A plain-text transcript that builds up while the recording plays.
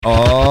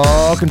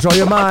Oh, control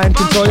your mind,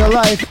 control your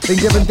life.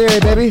 Think Different Theory,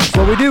 baby. That's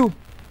what we do.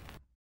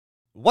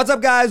 What's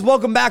up, guys?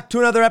 Welcome back to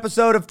another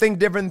episode of Think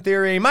Different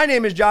Theory. My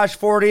name is Josh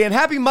Forti, and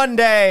happy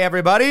Monday,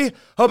 everybody.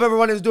 Hope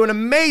everyone is doing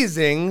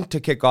amazing to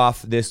kick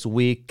off this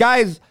week.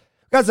 Guys,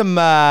 got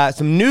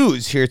some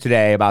news here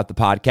today about the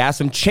podcast,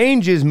 some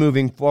changes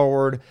moving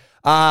forward,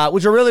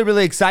 which are really,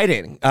 really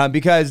exciting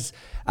because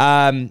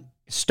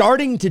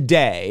starting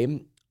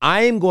today,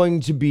 I am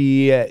going to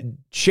be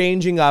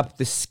changing up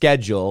the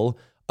schedule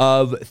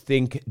of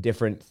Think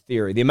Different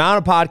Theory. The amount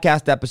of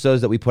podcast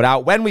episodes that we put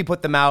out, when we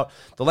put them out,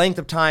 the length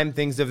of time,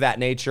 things of that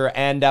nature.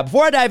 And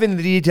before I dive into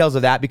the details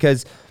of that,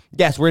 because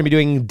yes, we're going to be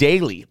doing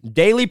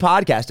daily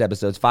podcast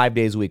episodes, 5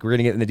 days a week. We're going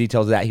to get into the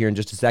details of that here in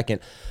just a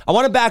second. I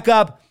want to back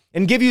up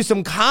and give you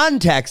some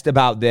context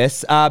about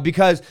this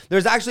because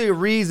there's actually a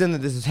reason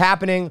that this is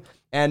happening,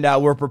 and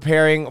we're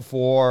preparing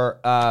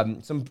for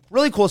some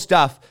really cool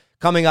stuff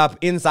coming up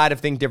inside of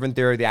Think Different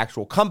Theory, the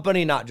actual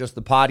company, not just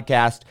the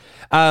podcast.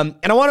 And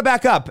I want to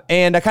back up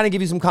and kind of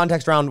give you some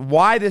context around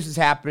why this is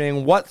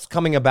happening, what's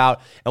coming about,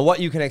 and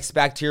what you can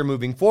expect here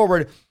moving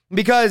forward.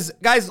 Because,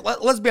 guys,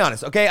 let's be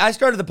honest, okay? I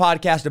started the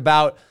podcast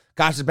about,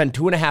 gosh, it's been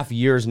 2.5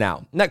 years now.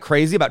 Isn't that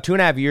crazy? About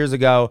 2.5 years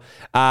ago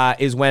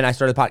is when I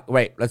started the podcast.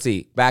 Wait, let's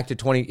see. Back to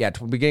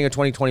beginning of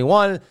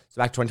 2021. So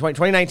back to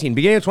 2019,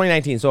 beginning of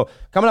 2019. So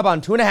coming up on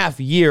 2.5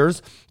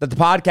 years that the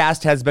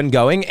podcast has been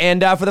going.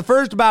 And for the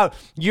first about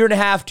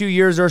 1.5, 2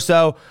 years or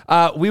so,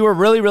 we were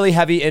really, really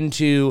heavy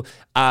into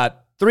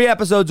 3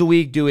 episodes a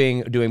week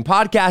doing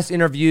podcast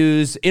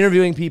interviews,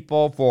 interviewing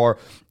people for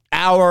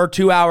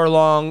 2 hour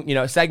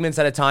long, segments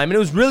at a time. And it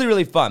was really,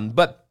 really fun.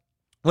 But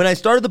when I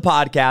started the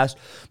podcast,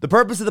 the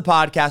purpose of the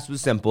podcast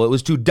was simple. It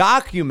was to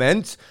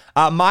document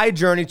my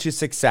journey to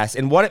success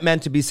and what it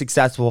meant to be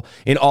successful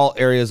in all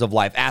areas of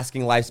life,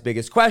 asking life's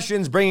biggest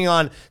questions, bringing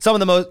on some of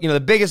the most, the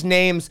biggest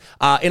names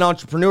in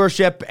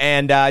entrepreneurship,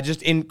 and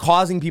just in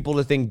causing people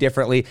to think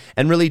differently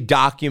and really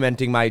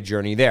documenting my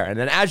journey there. And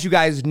then, as you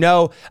guys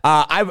know,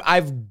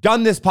 I've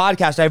done this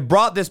podcast. I've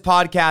brought this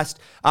podcast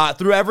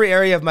through every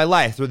area of my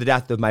life, through the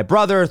death of my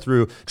brother,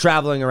 through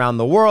traveling around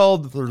the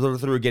world,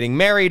 through getting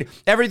married.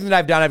 Everything that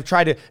I've done, I've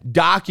tried to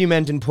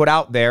document and put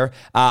out there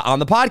on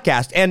the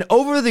podcast. And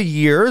over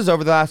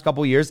the last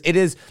couple of years,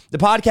 the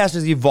podcast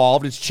has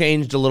evolved. It's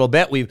changed a little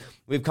bit.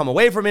 We've come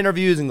away from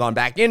interviews and gone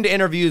back into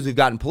interviews. We've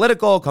gotten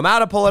political, come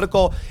out of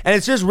political, and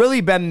it's just really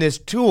been this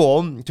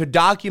tool to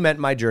document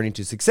my journey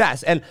to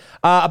success. And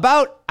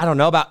about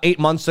 8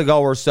 months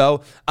ago or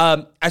so,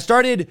 I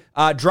started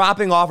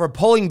dropping off or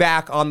pulling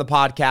back on the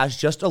podcast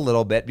just a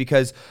little bit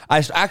because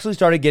I actually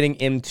started getting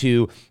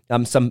into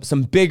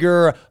some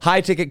bigger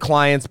high-ticket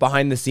clients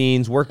behind the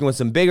scenes, working with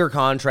some bigger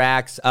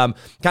contracts, kind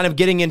of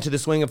getting into the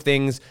swing of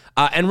things,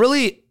 and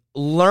really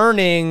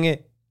learning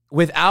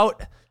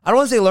without, I don't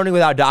want to say learning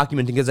without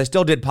documenting because I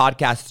still did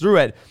podcasts through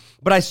it,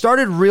 but I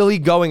started really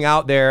going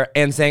out there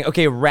and saying,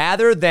 okay,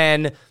 rather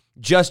than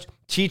just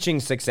teaching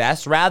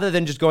success, rather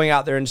than just going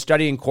out there and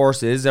studying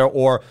courses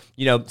or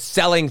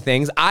selling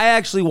things, I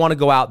actually want to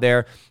go out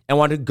there and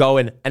want to go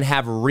and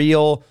have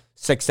real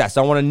success.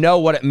 I want to know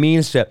what it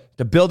means to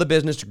build a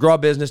business, to grow a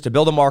business, to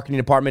build a marketing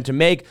department, to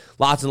make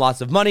lots and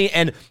lots of money.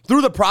 And through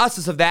the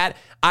process of that,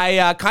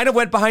 I kind of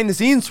went behind the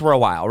scenes for a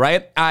while,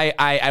 right?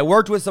 I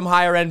worked with some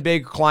higher end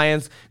big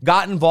clients,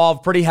 got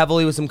involved pretty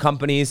heavily with some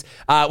companies,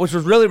 which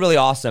was really, really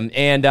awesome.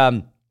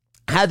 And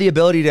had the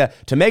ability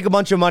to make a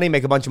bunch of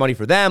money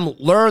for them,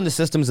 learn the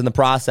systems and the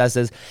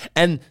processes.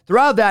 And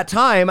throughout that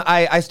time,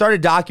 I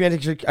started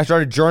documenting, I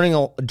started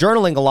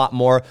journaling a lot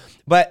more.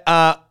 But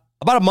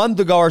about a month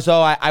ago or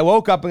so, I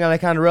woke up and I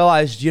kind of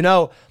realized,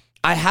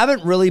 I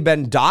haven't really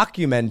been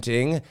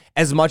documenting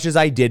as much as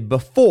I did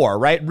before,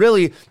 right?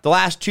 Really, the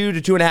last 2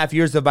 to 2.5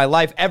 years of my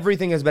life,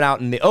 everything has been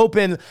out in the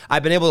open.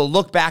 I've been able to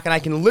look back and I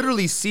can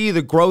literally see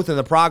the growth and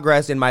the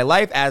progress in my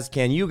life, as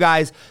can you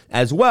guys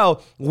as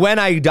well, when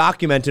I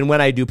document and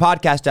when I do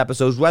podcast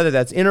episodes, whether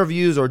that's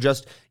interviews or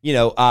just,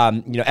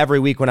 every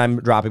week when I'm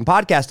dropping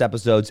podcast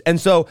episodes. And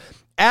so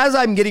as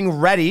I'm getting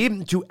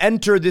ready to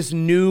enter this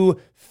new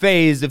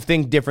phase of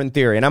Think Different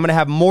Theory, and I'm going to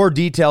have more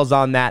details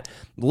on that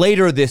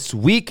later this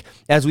week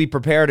as we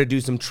prepare to do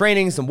some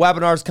training, some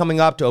webinars coming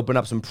up to open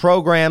up some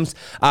programs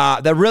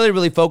that really,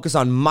 really focus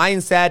on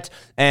mindset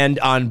and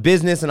on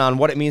business and on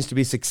what it means to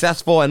be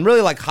successful and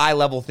really like high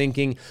level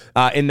thinking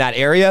in that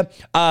area.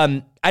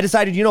 I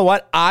decided, you know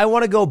what? I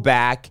want to go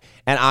back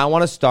and I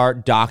want to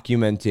start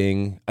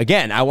documenting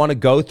again. I want to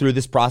go through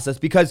this process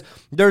because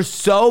there's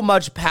so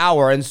much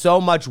power and so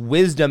much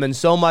wisdom and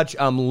so much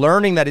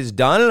learning that is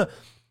done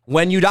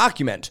when you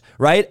document,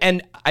 right?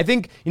 And I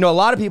think, a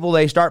lot of people,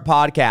 they start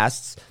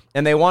podcasts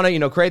and they want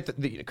to,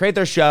 create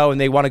their show, and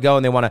they want to go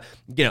and they want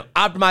to,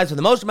 optimize for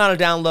the most amount of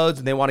downloads,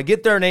 and they want to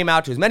get their name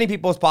out to as many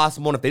people as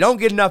possible. And if they don't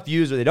get enough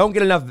views or they don't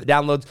get enough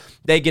downloads,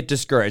 they get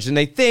discouraged. And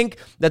they think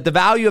that the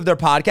value of their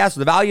podcast or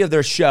the value of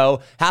their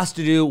show has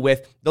to do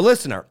with the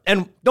listener.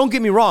 And don't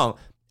get me wrong,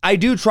 I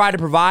do try to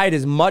provide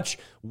as much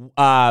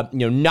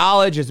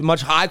knowledge, as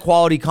much high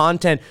quality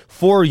content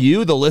for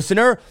you, the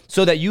listener,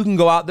 so that you can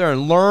go out there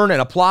and learn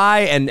and apply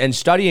and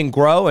study and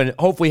grow and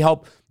hopefully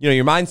help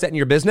your mindset and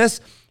your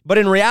business. But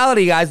in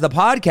reality, guys, the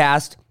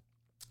podcast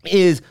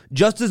is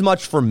just as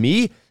much for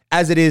me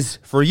as it is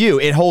for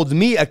you. It holds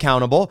me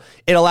accountable.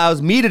 It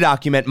allows me to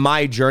document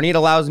my journey. It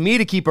allows me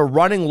to keep a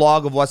running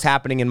log of what's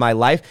happening in my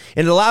life.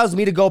 And it allows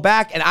me to go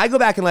back, and I go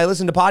back and I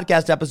listen to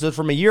podcast episodes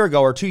from a year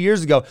ago or 2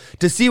 years ago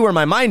to see where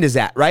my mind is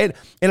at, right?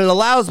 And it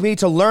allows me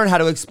to learn how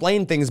to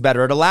explain things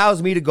better. It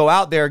allows me to go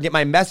out there and get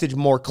my message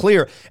more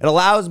clear. It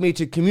allows me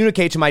to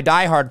communicate to my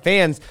diehard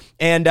fans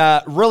and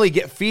really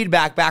get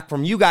feedback back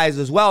from you guys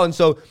as well. And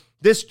so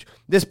this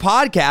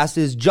podcast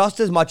is just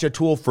as much a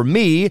tool for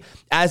me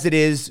as it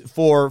is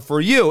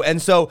for you.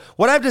 And so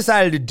what I've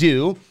decided to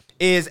do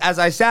is, as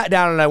I sat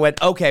down and I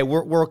went, okay,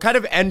 we're kind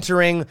of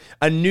entering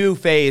a new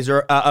phase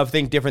of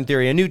Think Different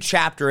Theory, a new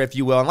chapter, if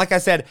you will. And like I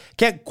said,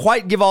 can't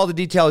quite give all the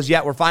details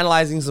yet. We're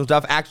finalizing some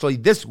stuff actually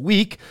this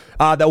week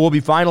that we'll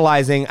be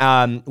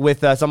finalizing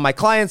with some of my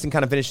clients and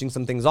kind of finishing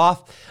some things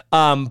off.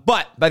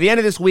 But by the end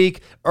of this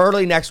week,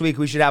 early next week,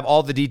 we should have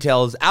all the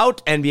details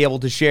out and be able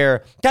to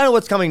share kind of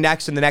what's coming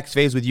next in the next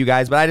phase with you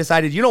guys. But I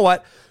decided, you know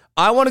what?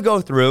 I want to go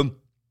through.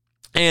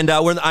 And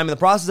I'm in the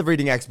process of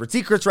reading Expert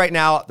Secrets right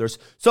now. There's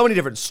so many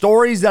different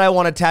stories that I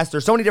want to test.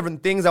 There's so many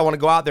different things I want to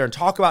go out there and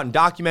talk about and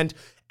document,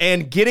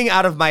 and getting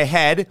out of my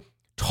head,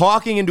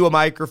 talking into a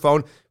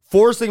microphone,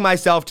 forcing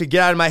myself to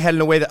get out of my head in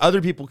a way that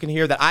other people can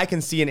hear, that I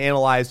can see and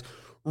analyze,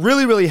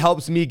 really, really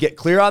helps me get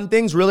clear on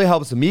things, really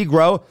helps me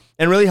grow,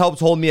 and really helps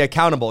hold me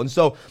accountable. And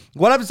so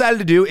what I've decided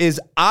to do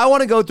is I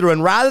want to go through,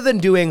 and rather than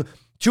doing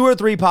 2 or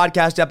 3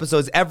 podcast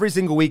episodes every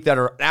single week that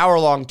are an hour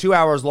long, 2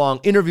 hours long,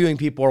 interviewing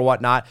people or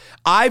whatnot,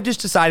 I've just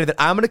decided that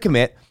I'm going to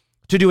commit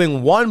to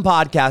doing 1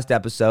 podcast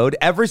episode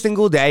every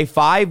single day,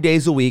 5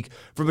 days a week,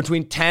 for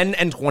between 10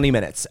 and 20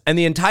 minutes. And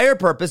the entire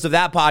purpose of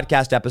that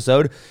podcast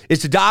episode is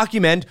to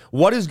document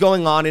what is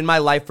going on in my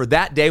life for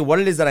that day, what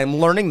it is that I'm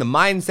learning, the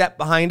mindset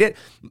behind it,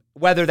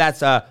 whether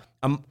that's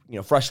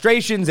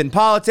frustrations in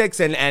politics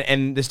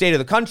and the state of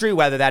the country,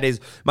 whether that is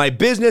my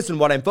business and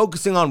what I'm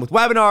focusing on with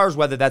webinars,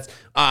 whether that's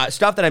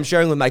stuff that I'm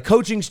sharing with my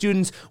coaching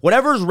students,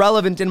 whatever is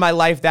relevant in my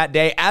life that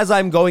day as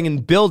I'm going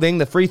and building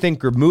the Free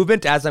Thinker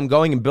movement, as I'm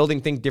going and building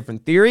Think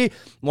Different Theory,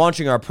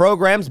 launching our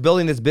programs,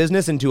 building this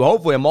business into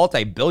hopefully a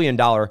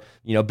multi-billion-dollar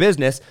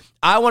business.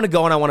 I want to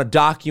go and I want to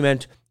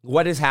document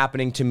what is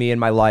happening to me in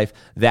my life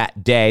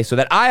that day so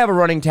that I have a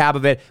running tab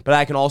of it, but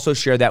I can also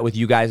share that with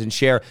you guys and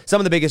share some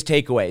of the biggest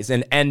takeaways.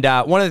 And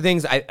one of the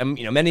things,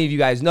 many of you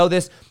guys know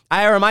this,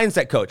 I have a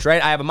mindset coach,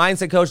 right? I have a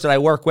mindset coach that I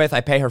work with.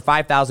 I pay her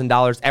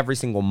 $5,000 every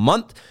single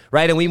month,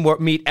 right? And we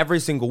meet every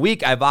single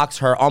week. I Vox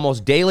her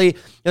almost daily.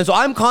 And so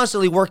I'm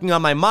constantly working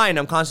on my mind.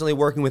 I'm constantly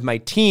working with my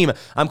team.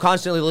 I'm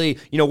constantly,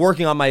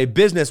 working on my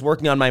business,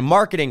 working on my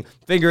marketing,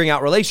 figuring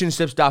out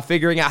relationship stuff,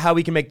 figuring out how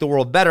we can make the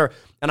world better.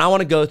 And I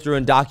want to go through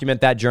and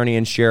document that journey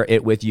and share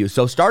it with you.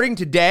 So starting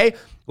today,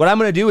 what I'm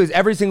going to do is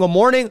every single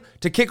morning,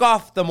 to kick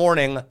off the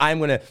morning, I'm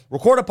going to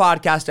record a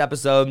podcast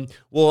episode.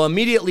 We'll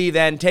immediately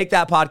then take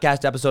that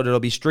podcast episode. It'll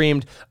be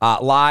streamed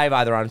live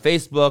either on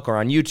Facebook or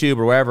on YouTube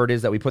or wherever it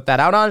is that we put that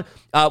out on.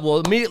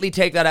 We'll immediately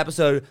take that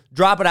episode,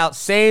 drop it out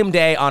same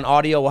day on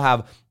audio. We'll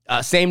have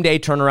same day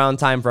turnaround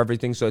time for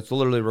everything. So it's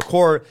literally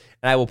record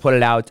and I will put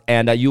it out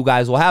and you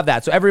guys will have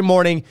that. So every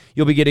morning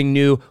you'll be getting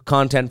new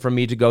content from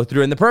me to go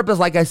through. And the purpose,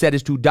 like I said,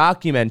 is to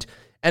document.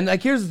 And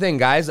here's the thing,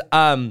 guys.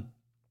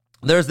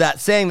 There's that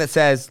saying that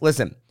says,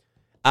 listen,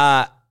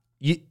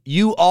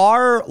 you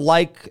are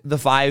like the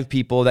 5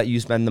 people that you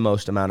spend the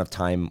most amount of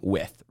time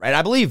with, right?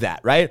 I believe that,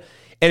 right?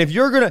 And if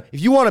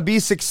you want to be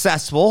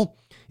successful,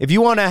 if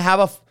you want to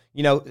have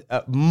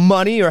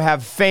money or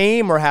have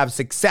fame or have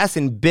success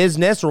in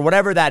business or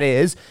whatever that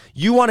is,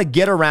 you want to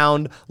get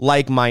around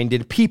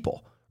like-minded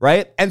people,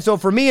 right? And so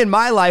for me in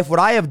my life, what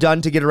I have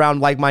done to get around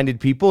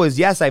like-minded people is,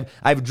 yes,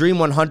 I've Dream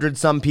 100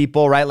 some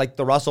people, right? Like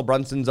the Russell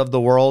Brunsons of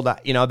the world, that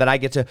I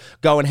get to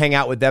go and hang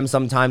out with them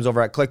sometimes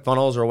over at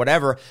ClickFunnels or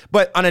whatever.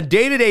 But on a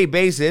day-to-day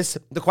basis,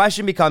 the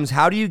question becomes,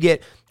 how do you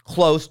get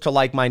close to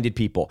like-minded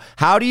people?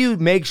 How do you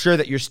make sure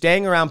that you're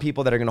staying around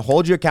people that are going to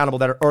hold you accountable,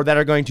 that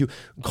are going to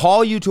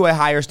call you to a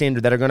higher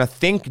standard, that are going to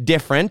think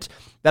different,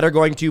 that are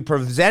going to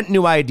present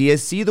new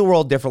ideas, see the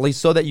world differently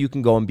so that you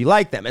can go and be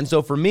like them? And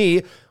so for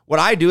me, what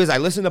I do is I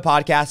listen to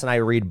podcasts and I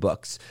read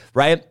books,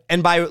 right?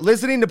 And by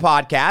listening to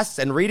podcasts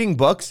and reading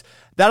books,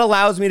 that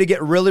allows me to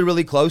get really,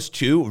 really close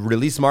to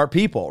really smart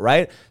people,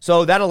 right?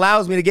 So that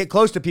allows me to get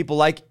close to people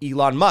like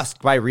Elon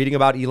Musk by reading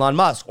about Elon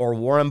Musk or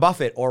Warren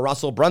Buffett or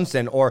Russell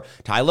Brunson or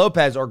Ty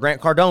Lopez or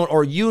Grant Cardone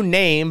or you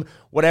name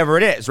whatever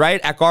it is, right?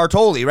 Eckhart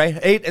Tolle,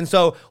 right? And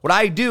so what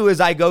I do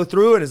is I go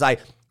through and as I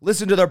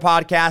listen to their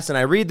podcasts and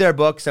I read their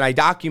books and I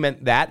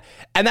document that.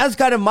 And that's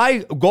kind of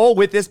my goal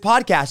with this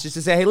podcast, is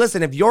to say, hey,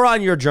 listen, if you're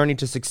on your journey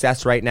to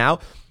success right now,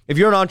 if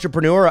you're an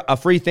entrepreneur, a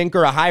free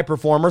thinker, a high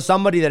performer,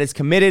 somebody that is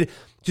committed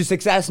to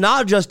success,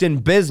 not just in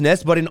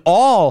business, but in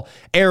all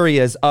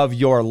areas of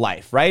your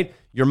life, right?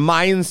 Your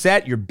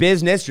mindset, your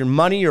business, your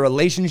money, your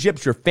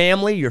relationships, your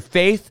family, your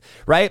faith,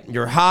 right?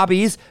 Your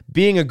hobbies,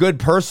 being a good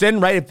person,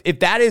 right? If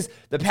that is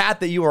the path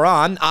that you are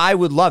on, I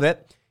would love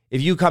it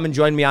if you come and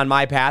join me on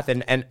my path,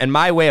 and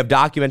my way of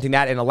documenting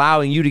that and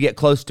allowing you to get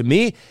close to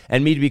me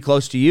and me to be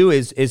close to you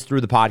is through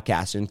the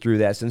podcast and through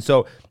this. And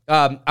so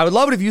I would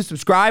love it if you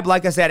subscribe.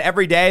 Like I said,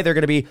 every day they're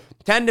going to be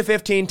 10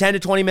 to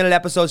 20 minute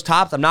episodes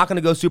tops. I'm not going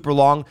to go super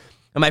long.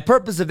 And my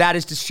purpose of that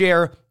is to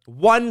share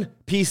one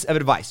piece of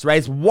advice, right?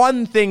 It's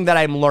one thing that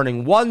I'm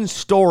learning, one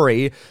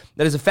story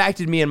that has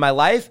affected me in my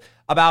life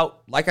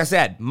about, like I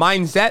said,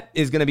 mindset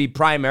is going to be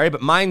primary, but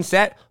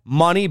mindset,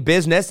 money,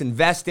 business,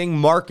 investing,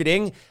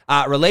 marketing,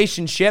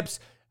 relationships,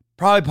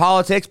 probably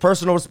politics,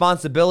 personal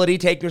responsibility,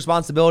 taking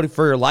responsibility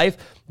for your life.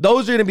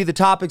 Those are going to be the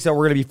topics that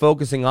we're going to be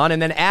focusing on.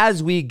 And then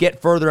as we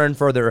get further and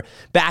further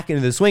back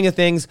into the swing of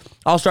things,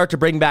 I'll start to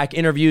bring back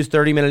interviews,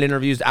 30-minute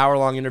interviews,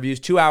 hour-long interviews,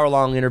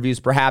 2-hour-long interviews,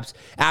 perhaps,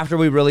 after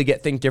we really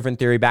get Think Different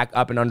Theory back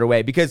up and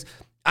underway. Because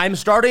I'm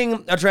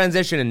starting a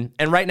transition,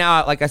 and right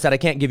now, like I said, I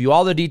can't give you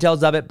all the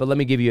details of it, but let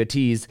me give you a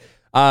tease.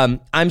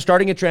 I'm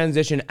starting a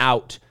transition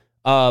out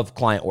of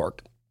client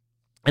work,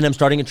 and I'm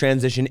starting a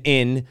transition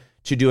in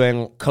to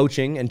doing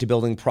coaching and to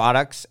building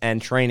products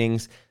and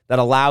trainings that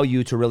allow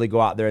you to really go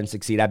out there and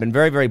succeed. I've been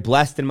very, very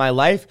blessed in my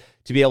life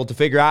to be able to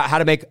figure out how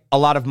to make a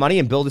lot of money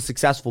and build a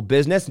successful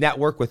business,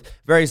 network with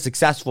very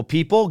successful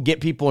people, get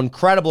people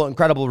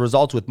incredible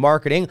results with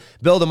marketing,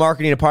 build a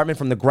marketing department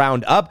from the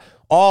ground up,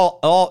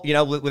 all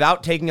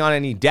without taking on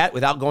any debt,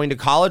 without going to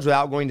college,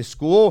 without going to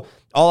school,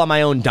 all on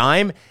my own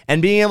dime,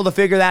 and being able to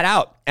figure that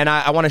out. And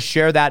I want to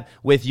share that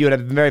with you. And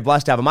I've been very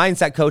blessed to have a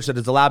mindset coach that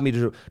has allowed me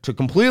to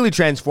completely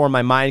transform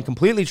my mind,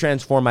 completely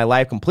transform my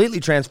life, completely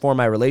transform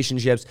my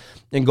relationships,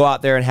 and go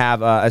out there and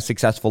have a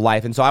successful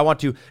life. And so I want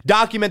to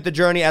document the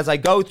journey as I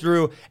go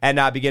through and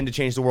begin to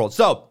change the world.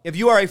 So if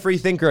you are a free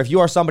thinker, if you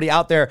are somebody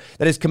out there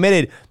that is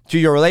committed to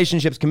your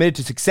relationships, committed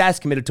to success,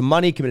 committed to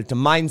money, committed to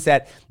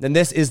mindset, then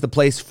this is the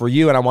place for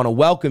you. And I want to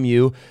welcome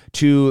you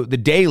to the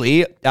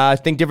daily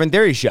Think Different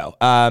Theory show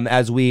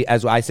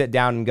as I sit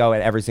down and go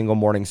at every single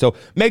morning. So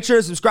make sure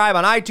to subscribe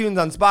on iTunes,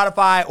 on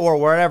Spotify, or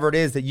wherever it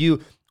is that you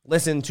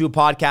listen to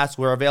podcasts.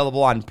 We're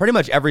available on pretty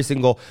much every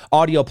single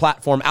audio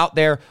platform out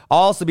there. I'll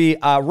also be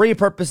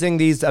repurposing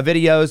these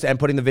videos and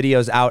putting the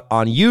videos out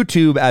on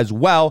YouTube as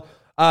well.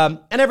 And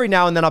every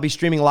now and then I'll be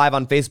streaming live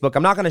on Facebook.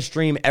 I'm not going to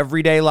stream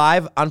every day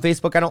live on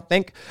Facebook, I don't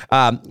think.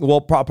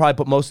 We'll probably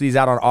put most of these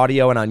out on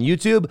audio and on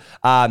YouTube,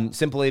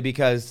 simply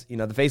because, the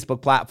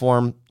Facebook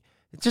platform,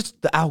 it's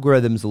just the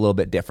algorithm's a little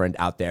bit different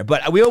out there.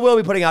 But we will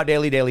be putting out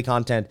daily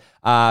content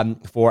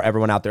for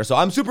everyone out there. So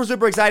I'm super,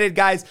 super excited,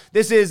 guys.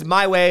 This is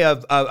my way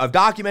of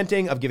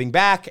documenting, of giving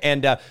back,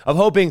 and of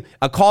hoping,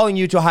 calling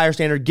you to a higher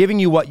standard, giving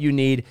you what you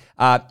need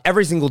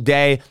every single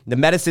day, the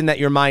medicine that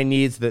your mind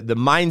needs, the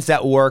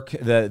mindset work,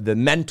 the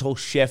mental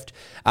shift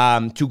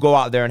to go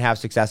out there and have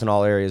success in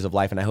all areas of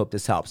life. And I hope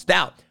this helps.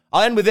 Now,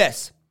 I'll end with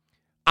this.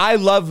 I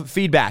love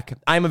feedback.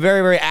 I'm a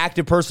very, very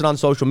active person on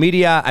social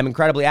media. I'm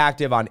incredibly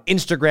active on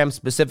Instagram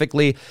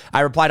specifically.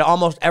 I reply to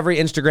almost every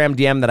Instagram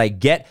DM that I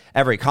get,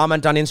 every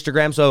comment on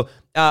Instagram. So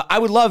I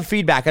would love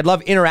feedback. I'd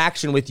love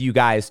interaction with you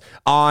guys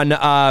on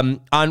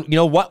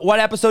what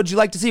episodes you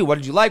like to see. What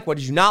did you like? What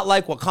did you not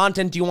like? What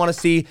content do you want to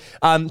see?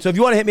 So if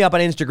you want to hit me up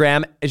on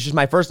Instagram, it's just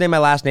my first name, my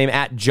last name,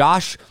 at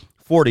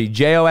Josh40,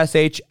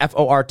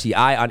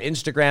 JOSHFORTI on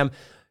Instagram.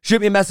 Shoot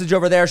me a message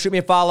over there. Shoot me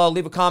a follow.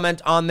 Leave a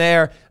comment on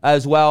there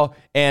as well.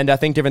 And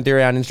Think Different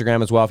Theory on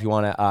Instagram as well if you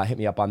want to hit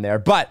me up on there.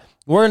 But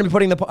we're going to be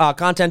putting the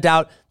content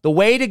out. The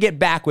way to get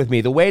back with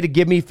me, the way to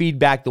give me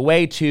feedback, the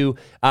way to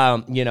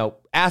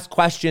ask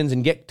questions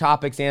and get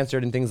topics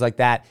answered and things like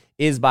that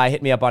is by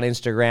hitting me up on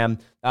Instagram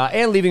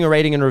and leaving a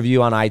rating and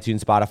review on iTunes,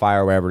 Spotify,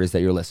 or wherever it is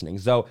that you're listening.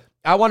 So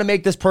I want to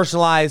make this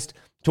personalized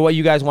to what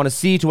you guys want to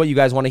see, to what you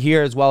guys want to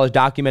hear, as well as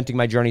documenting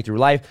my journey through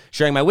life,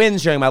 sharing my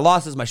wins, sharing my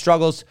losses, my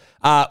struggles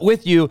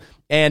with you.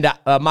 And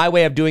my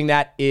way of doing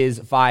that is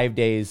 5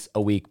 days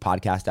a week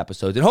podcast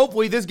episodes. And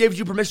hopefully this gives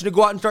you permission to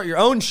go out and start your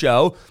own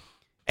show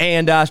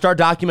and start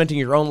documenting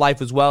your own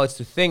life as well. It's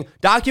the thing.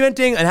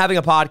 Documenting and having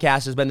a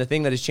podcast has been the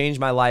thing that has changed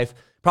my life,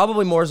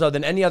 probably more so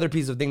than any other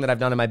piece of thing that I've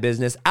done in my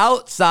business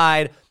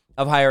outside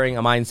of hiring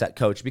a mindset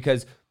coach,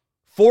 because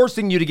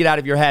forcing you to get out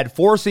of your head,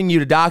 forcing you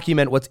to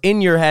document what's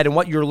in your head and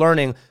what you're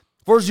learning,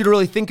 forces you to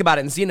really think about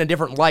it and see it in a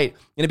different light.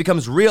 And it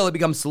becomes real, it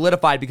becomes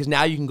solidified, because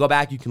now you can go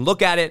back, you can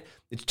look at it,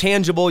 it's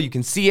tangible, you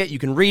can see it, you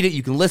can read it,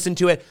 you can listen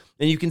to it,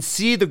 and you can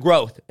see the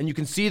growth and you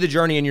can see the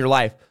journey in your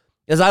life.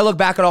 As I look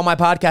back at all my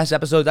podcast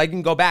episodes, I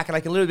can go back and I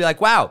can literally be like,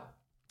 wow,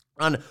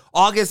 on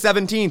August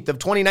 17th of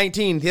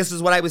 2019, this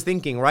is what I was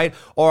thinking, right?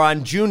 Or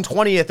on June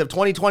 20th of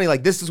 2020,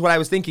 like this is what I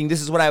was thinking,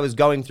 this is what I was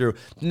going through.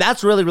 And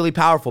that's really, really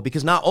powerful,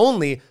 because not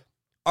only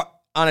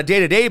on a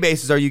day-to-day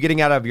basis are you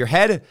getting out of your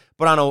head,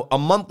 but on a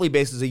monthly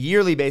basis, a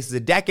yearly basis, a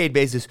decade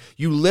basis,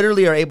 you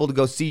literally are able to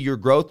go see your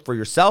growth for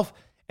yourself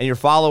and your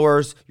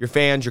followers, your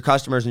fans, your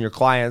customers, and your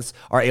clients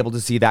are able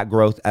to see that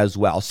growth as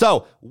well.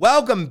 So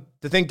welcome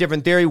to Think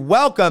Different Theory.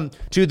 Welcome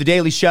to the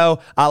Daily Show.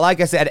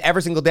 Like I said,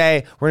 every single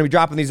day, we're going to be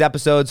dropping these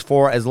episodes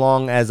for as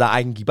long as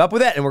I can keep up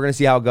with it, and we're going to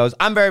see how it goes.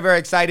 I'm very, very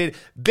excited.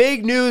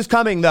 Big news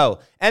coming, though.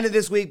 End of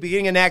this week,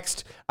 beginning of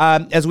next,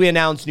 as we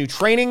announce new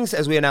trainings,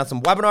 as we announce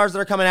some webinars that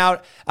are coming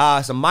out,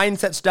 some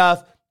mindset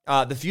stuff,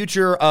 the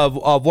future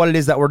of what it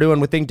is that we're doing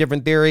with Think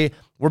Different Theory.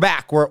 We're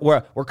back.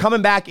 We're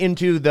coming back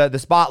into the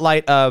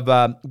spotlight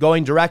of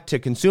going direct to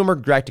consumer,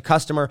 direct to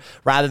customer,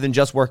 rather than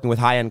just working with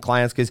high-end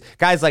clients. Because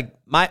guys, like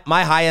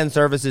my high-end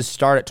services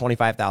start at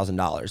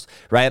 $25,000,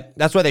 right?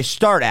 That's where they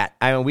start at.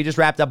 I mean, we just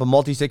wrapped up a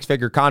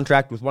multi-six-figure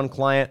contract with one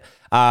client.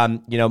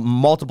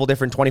 Multiple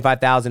different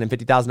 $25,000 and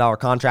 $50,000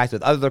 contracts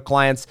with other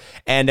clients.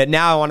 And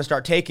now I want to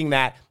start taking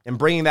that and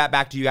bringing that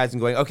back to you guys and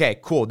going, okay,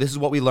 cool. This is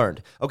what we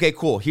learned. Okay,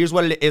 cool. Here's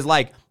what it is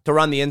like to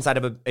run the inside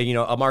of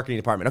a marketing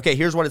department. Okay,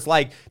 here's what it's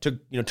like to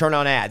turn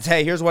on ads.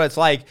 Hey, here's what it's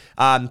like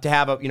to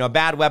have a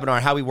bad webinar,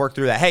 how we work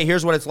through that. Hey,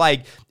 here's what it's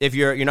like if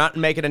you're not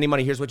making any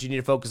money. Here's what you need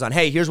to focus on.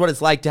 Hey, here's what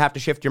it's like to have to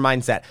shift your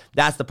mindset.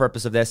 That's the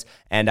purpose of this,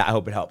 and I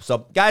hope it helps.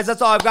 So, guys,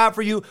 that's all I've got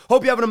for you.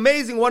 Hope you have an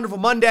amazing, wonderful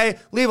Monday.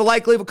 Leave a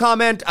like, leave a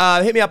comment.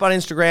 Hit me up on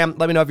Instagram.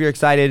 Let me know if you're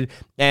excited.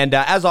 And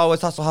as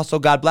always, hustle, hustle.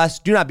 God bless.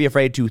 Do not be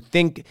afraid to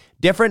think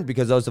different,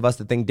 because those of us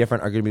that think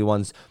different are going to be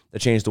ones that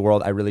change the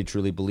world. I really,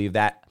 truly believe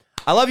that.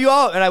 I love you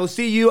all, and I will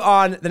see you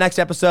on the next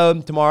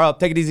episode tomorrow.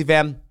 Take it easy,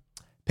 fam.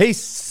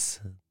 Peace.